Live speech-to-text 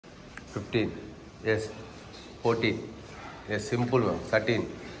15, yes, 14, yes, simple ma'am, 13,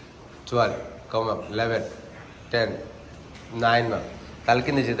 12, come up, 11, 10, 9 ma'am,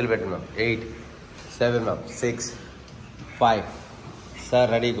 talkindi chetuలు పెట్టండి ma'am, 8, 7 ma'am, 6, 5, sir,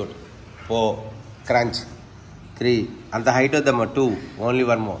 ready, good, 4, crunch, 3, అంత height వద్దమ్మా, 2, only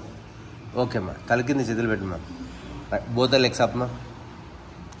one more, okay ma'am, talkindi chetuలు పెట్టండి ma'am, right, both the legs up ma'am,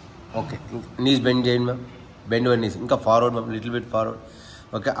 okay, knees bend చేయండి ma'am, bend your knees, ఇంకా forward ma'am, little bit forward.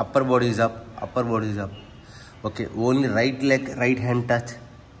 Okay, upper body is up, okay, only right leg right hand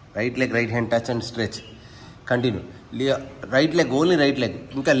touch and stretch, continue, right leg, only right leg,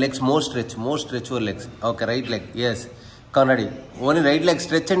 inka legs more stretch your legs, okay, right leg, yes, come ready, only right leg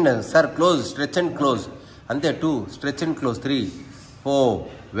stretch and sir close, stretch and close, ante 2, stretch and close, 3, 4,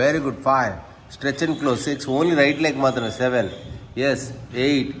 very good, 5, stretch and close, 6, only right leg matrame, 7, yes,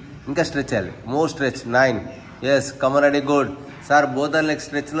 8, inka stretch, more stretch, 9, yes, come ready, good. Sir, both the legs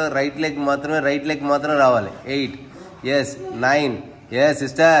stretch lo right leg మాత్రమే రావాలి. 8, yes, 9, yes,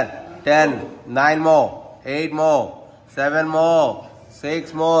 sister, 10, 9 more, 8 more, 7 more,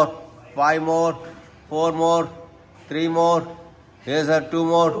 6 more, 5 more, 4 more, 3 more, yes sir, 2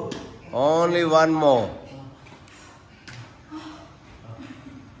 more, only 1 more.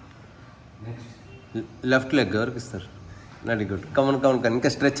 Left leg ఎవరికి ఇస్తారు? Very good, come on,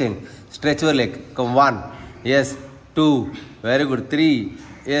 ఇంకా stretch your leg, come 1, yes, 2, very good, 3,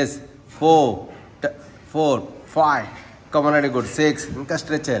 yes, 4, 5, come on, very good, 6, inka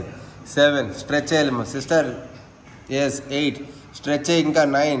stretch, 7, stretch, ma sister, yes, 8, stretch, inka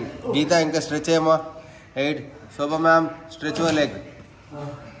 9, Geeta, inka stretch, ma 8, Shobha ma'am, stretch your leg,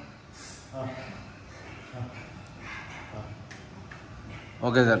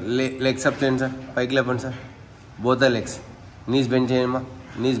 okay sir, legs up change sir, pike lepan sir, both the legs, knees bend చేయండి ma,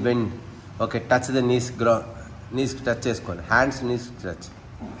 knees bend, okay, touch the knees, ground, knees touch చేసుకోండి, hands knees touch,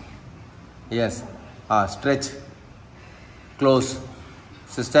 yes, stretch, close,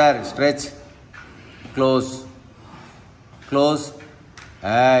 sister, stretch, close,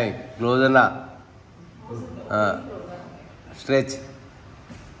 hey, close అన్నా, stretch,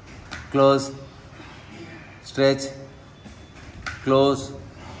 close, stretch, close,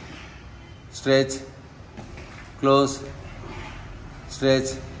 stretch, close, stretch,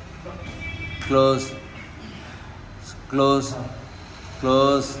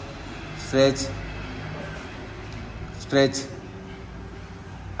 close, stretch,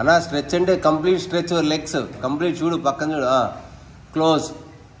 అన్నా stretch అంటే complete stretch legs complete చూడు, పక్కన చూడు, close,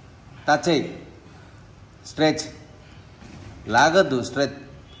 touch అయ్యి, stretch, లాగద్దు, stretch,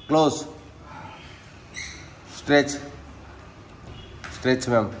 close, stretch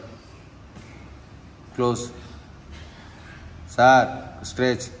ma'am, close, sir,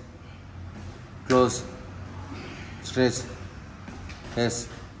 stretch, close, stretch, yes,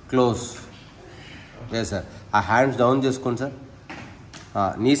 close, yes sir, ఆ hands down చేసుకోండి sir,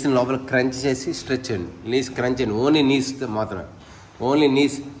 నీస్ని లోపల crunch చేసి స్ట్రెచ్ చేయండి, నీస్ క్రంచ్ చేయండి, ఓన్లీ నీస్ మాత్రమే, only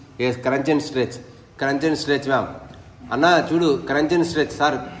knees, yes, crunch and stretch ma'am, అన్న చూడు, crunch and stretch,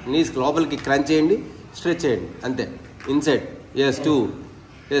 sir knees లోపలికి క్రంచ్ చేయండి, స్ట్రెచ్ చేయండి, అంతే, ఇన్సైడ్, ఎస్, 2,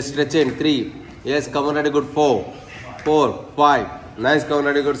 ఎస్, స్ట్రెచ్ చేయండి, 3, yes, come on ready, good, 4, 5, nice, come on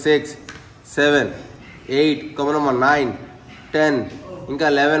ready, good, 6, 7, 8, come on అమ్మా, 9, 10, ఇంకా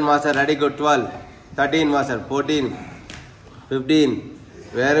 11 master, ready, good, 12, 13 master, 14, 15,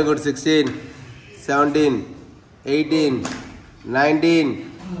 very good, 16, 17, 18, 19,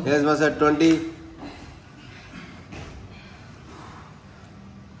 yes master, 20,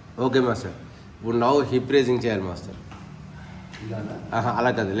 okay master, ఇప్పుడు now hip raising చేయాలి master,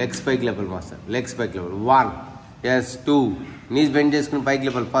 అలా కాదు, లెగ్స్ పైకి లెవెల్ మాస్టర్, లెగ్స్ పైకి level, 1, yes, 2, knees bend చేసుకుని పైకి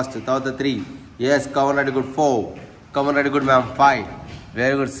లెవెల్ ఫస్ట్, తర్వాత 3, yes, come on ready, good, 4, come on ready, good ma'am, 5,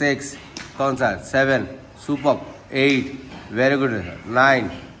 very good, 6, come in sir, 7, super, 8, very good, 9,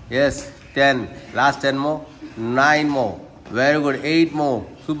 yes, 10, last 10 more, 9 more, very good, 8 more,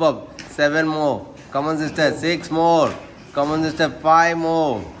 super, 7 more, come on sister, 6 more, come on sister, 5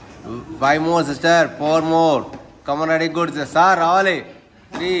 more, 5 more sister, 4 more, come on, ready, good, sir, ravali,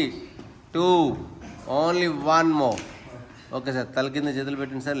 3, 2, only 1 more, okay sir, తల కింద చేతులు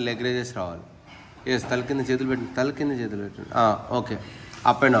పెట్టండి sir, leg raises రావాలి, yes, తల కింద చేతులు పెట్టండి, okay,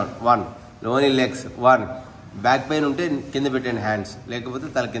 up and down, 1, only legs, 1, back pain ఉంటే కింద పెట్టండి హ్యాండ్స్, లేకపోతే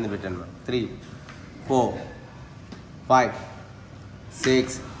తల కింద పెట్టండి, 3, 4, 5,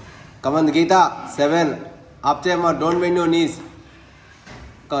 6, కమన్ గీత, 7, అప్ చేయమ్మా, don't bend your knees,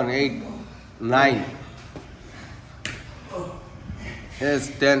 come on, 8, 9, yes,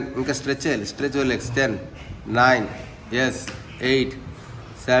 10, ఇంకా స్ట్రెచ్ చేయాలి, stretch your legs, 10, 9, yes, 8,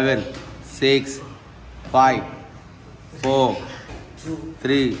 7, 6, 5, 4,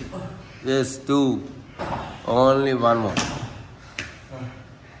 3, Yes, 2. Only one more.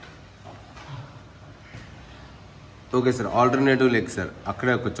 Okay, sir. Alternative leg, sir.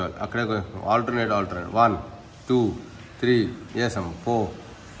 Alternate. 1, 2, 3. Yes, 4,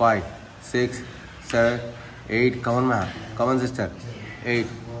 5, 6, 7, 8. Come on, ma'am. Come on, sister. 8,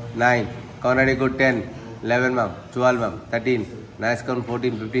 9. Come on, ready, good. 10, 11, ma'am. 12, ma'am. 13. Nice, come on.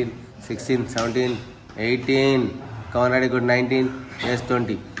 14, 15, 16, 17, 18. Come on, ready, good. 19. Yes,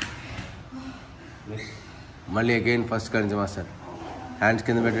 20. మళ్ళీ again first నుంచి master. Hands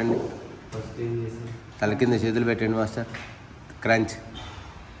కింద పెట్టండి, తల కింద చేతులు పెట్టండి master. Crunch.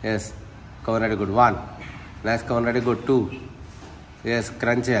 Yes, cover ready good. 1. Nice, cover ready good. 2. Yes,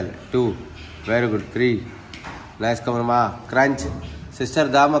 crunch చేయాలి. 2. Very good. 3. Nice, cover మా crunch.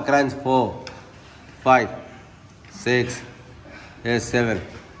 Sister దామా crunch. 4, 5, 6. Yes, 7,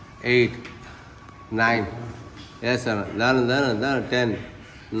 8, 9. Yes sir, దాని 10,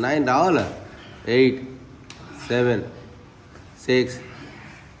 9 రావాలి. 8, 7, 6,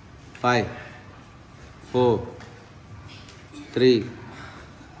 5, 4, 3,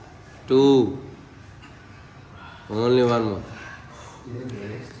 2. Only 1 more.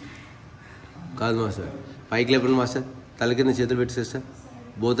 కాదు మాస్టర్, పైకి లేపండి మాస్టర్. తల కింద చేతులు పెట్టి sister.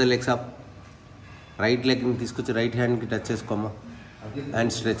 Both legs up. Right లెగ్ని తీసుకొచ్చి రైట్ హ్యాండ్కి టచ్ చేసుకోమ్మా.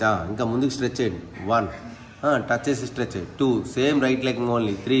 Hand stretch. ఇంకా ముందుకు స్ట్రెచ్ చేయండి. 1. టచ్ చేసి స్ట్రెచ్ చేయండి. 2. Same right leg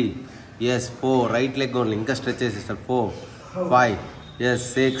only. 3. Yes, 4. Right leg only. ఇంకా స్ట్రెచ్ చేసేస్తారు. 4, 5. ఎస్,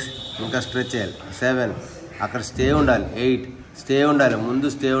 6. ఇంకా స్ట్రెచ్ చేయాలి. 7. అక్కడ స్టే ఉండాలి. 8. స్టే ఉండాలి. ముందు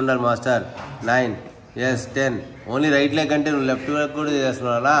స్టే ఉండాలి master. 9. Yes, 10. Only right leg అంటే నువ్వు లెఫ్ట్ లెగ్ కూడా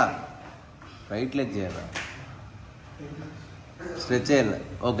చేస్తున్నావా? రైట్ లెగ్ చేయాలా? స్ట్రెచ్ చేయాలి.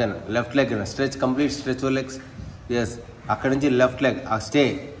 ఓకేనా? Left leg stretch, complete stretch legs. Yes, అక్కడి నుంచి లెఫ్ట్ లెగ్ స్టే.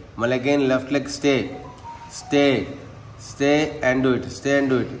 మళ్ళీ again left leg stay. Stay and do it.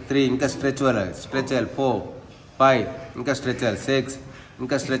 3. ఇంకా స్ట్రెచ్ చేయాలి. 4, 5. ఇంకా స్ట్రెచ్ చేయాలి. 6.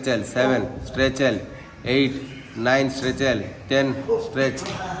 ఇంకా స్ట్రెచ్ చేయాలి. 7. స్ట్రెచ్ చేయాలి. 8, 9. స్ట్రెచ్ చేయాలి. 10. Stretch.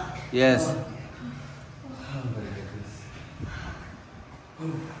 Yes.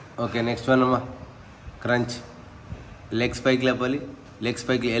 Okay, next one అమ్మా. క్రంచ్. లెగ్స్ పైకి లేపాలి. లెగ్స్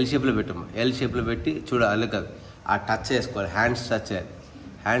పైకి ఎల్ షేప్లో పెట్టమ్మా. ఎల్ షేప్లో పెట్టి చూడ అల్లకదు. ఆ టచ్ చేసుకోవాలి. హ్యాండ్స్ టచ్ చేయాలి.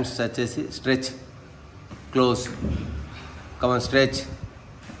 హ్యాండ్స్ టచ్ చేసి stretch. Close. Come on, stretch.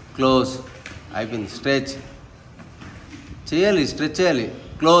 Close. అయిపోయింది. స్ట్రెచ్ చేయాలి. స్ట్రెచ్ చేయాలి.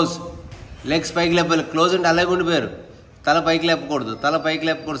 క్లోజ్. లెగ్స్ పైకి లేపాలి. క్లోజ్ అంటే అలాగే ఉండిపోయారు. తల పైకి లేపకూడదు.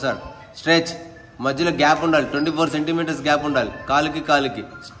 సార్. స్ట్రెచ్. మధ్యలో గ్యాప్ ఉండాలి. 24 సెంటీమీటర్స్ గ్యాప్ ఉండాలి. కాలుకి.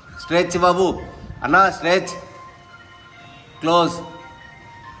 స్ట్రెచ్ బాబు అన్నా. స్ట్రెచ్. క్లోజ్.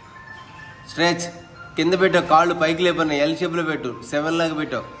 స్ట్రెచ్. కింద పెట్టావు. కాళ్ళు పైకి లేపన్నా. ఎల్ షేప్లో పెట్టు. 7 లాగా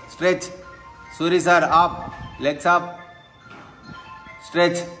పెట్టావు. స్ట్రెచ్. సూరి సార్, ఆప్. లెగ్స్ ఆప్.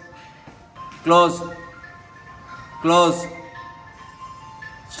 Stretch. Close.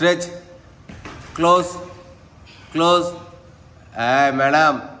 Stretch. Close.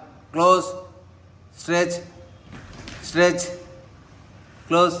 Madam, close. Stretch.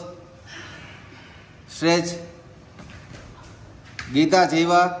 Close. Stretch. Gita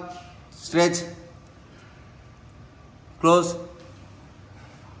చేయవా? Stretch. Close.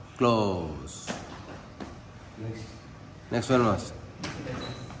 Next one mass.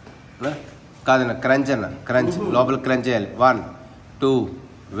 కాదన్న, క్రంచ్ అన్న. క్రంచ్ లోపల క్రంచ్ చేయాలి. 1, 2.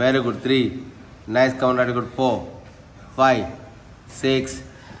 Very good. 3. Nice, count ready good. 4, 5, 6,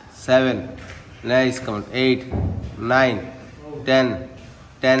 7. Nice, count. 8, 9,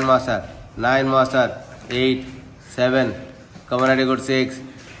 10 master. 9 master. 8, 7. Count ready good. 6,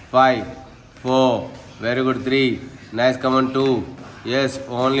 5, 4. Very good. 3. Nice, count. 2. Yes,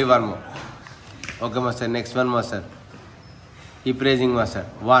 only 1 more. Okay master. Next one master. Hip raising master.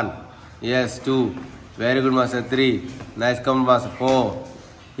 1. Yes, 2. Very good master. 3. Nice, count master. 4.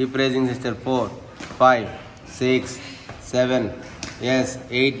 Hip raising sister. 4, 5, 6, 7. Yes,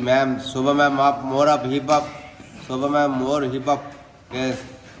 8. Ma'am, శుభ ma'am, up, more up, hip up. శుభ ma'am, more hip up. Yes,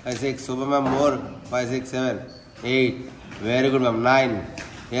 5, 6. శుభ ma'am, more. 5, 6, 7, 8. Very good ma'am. 9.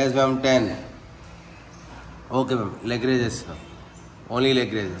 Yes ma'am. 10. Okay ma'am. Leg raises. Only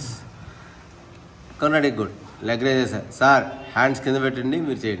leg raises. కన్నడి good. Leg raises sir. Hands కింద పెట్టండి,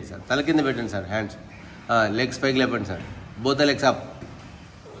 మీరు చేయండి sir. తల కింద పెట్టండి sir. Hands. Legs పైకి లేపండి sir. Both legs up.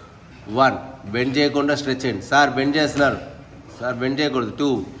 1. Bend చేయకుండా స్ట్రెచ్ చేయండి సార్. బెండ్ చేస్తున్నారు సార్, బెండ్ చేయకూడదు.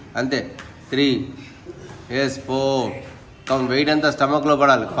 2. అంతే. 3. ఎస్, 4. కమ్. వెయిట్ అంతా స్టమక్లో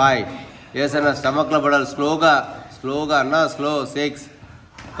పడాలి. 5. ఎస్ అన్న, స్టమక్లో పడాలి. స్లోగా అన్న. Slow. 6.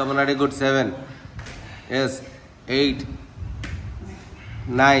 Come ready good. 7. Yes, 8,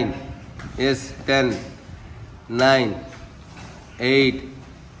 9. Yes, 10, 9, 8,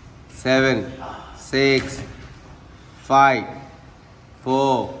 7, 6, 5,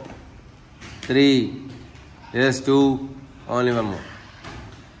 4, 3, yes, 2, only one more.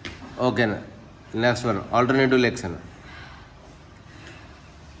 Okay, na. Next one, alternative legs.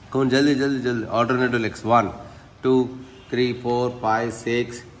 Come on, jaldi, jaldi, jaldi. Alternative legs. 1, 2, 3, 4, 5,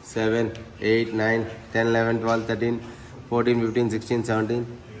 6, 7, 8, 9, 10, 11, 12, 13, 14, 15, 16, 17,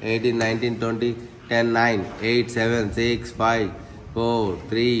 18, 19, 20, 10, 9, 8, 7, 6, 5, 4,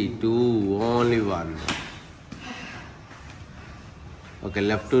 3, 2, only one. Okay,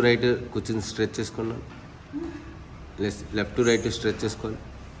 left to right, కూర్చొని stretch చేసుకున్నాను. Left to right stretch చేసుకోవాలి.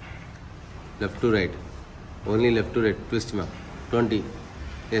 Left to right, only left to right, twist ma. 20,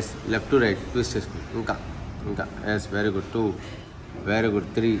 yes, left to right, twist చేసుకోండి. ఇంకా, yes, very good. 2, very good.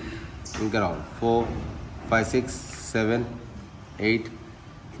 3, ఇంకా round. 4, 5, 6, 7, 8,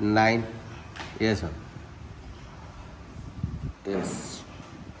 9, yes ma'am. Yes,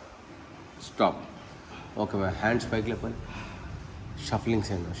 stop. Okay ma'am, hands పైకి లేపాలి. Shufflings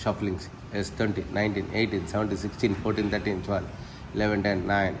and shufflings. Yes, 20, 19, 18, 17, 16, 14, 13, 12, 11, 10,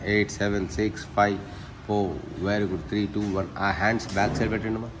 9, 8, 7, 6, 5, 4, very good. 3, 2, 1. ఆ hands back side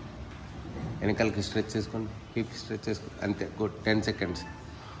పెట్టండి అమ్మా. వెనకాలకి stretch చేసుకోండి. Hip stretch చేసుకోండి. అంతే, good. 10 seconds.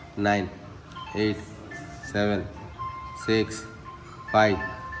 9, 8, 7, 6, 5,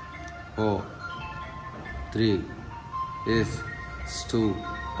 4, 3, yes, 2,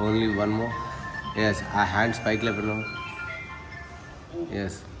 only one more. Yes, ఆ హ్యాండ్స్ పైకి లేపండి.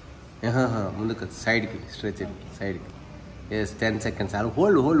 ఎస్, ముందుకు సైడ్కి స్ట్రెచ్ సైడ్కి. Yes, 10 seconds.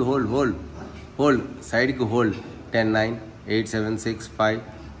 హోల్డ్ సైడ్కి hold. 10, 9, 8, 7, 6, 5,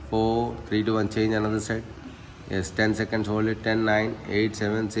 4, 3, 2, 1. Change another side. Yes, 10 seconds. Hold it. 10, 9, 8,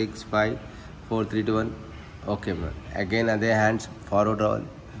 7, 6, 5, 4, 3, 2, 1. Okay ma'am. Again అదే హ్యాండ్స్ ఫార్వర్డ్ రావాలి.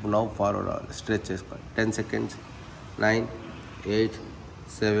 నౌ ఫార్వర్డ్ రావాలి. స్ట్రెచ్ చేసుకోవాలి. 10 seconds. 9, 8,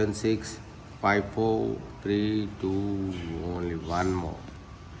 7, 6, 5, 4, 3, 2, only one more.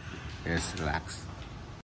 Yes, relax.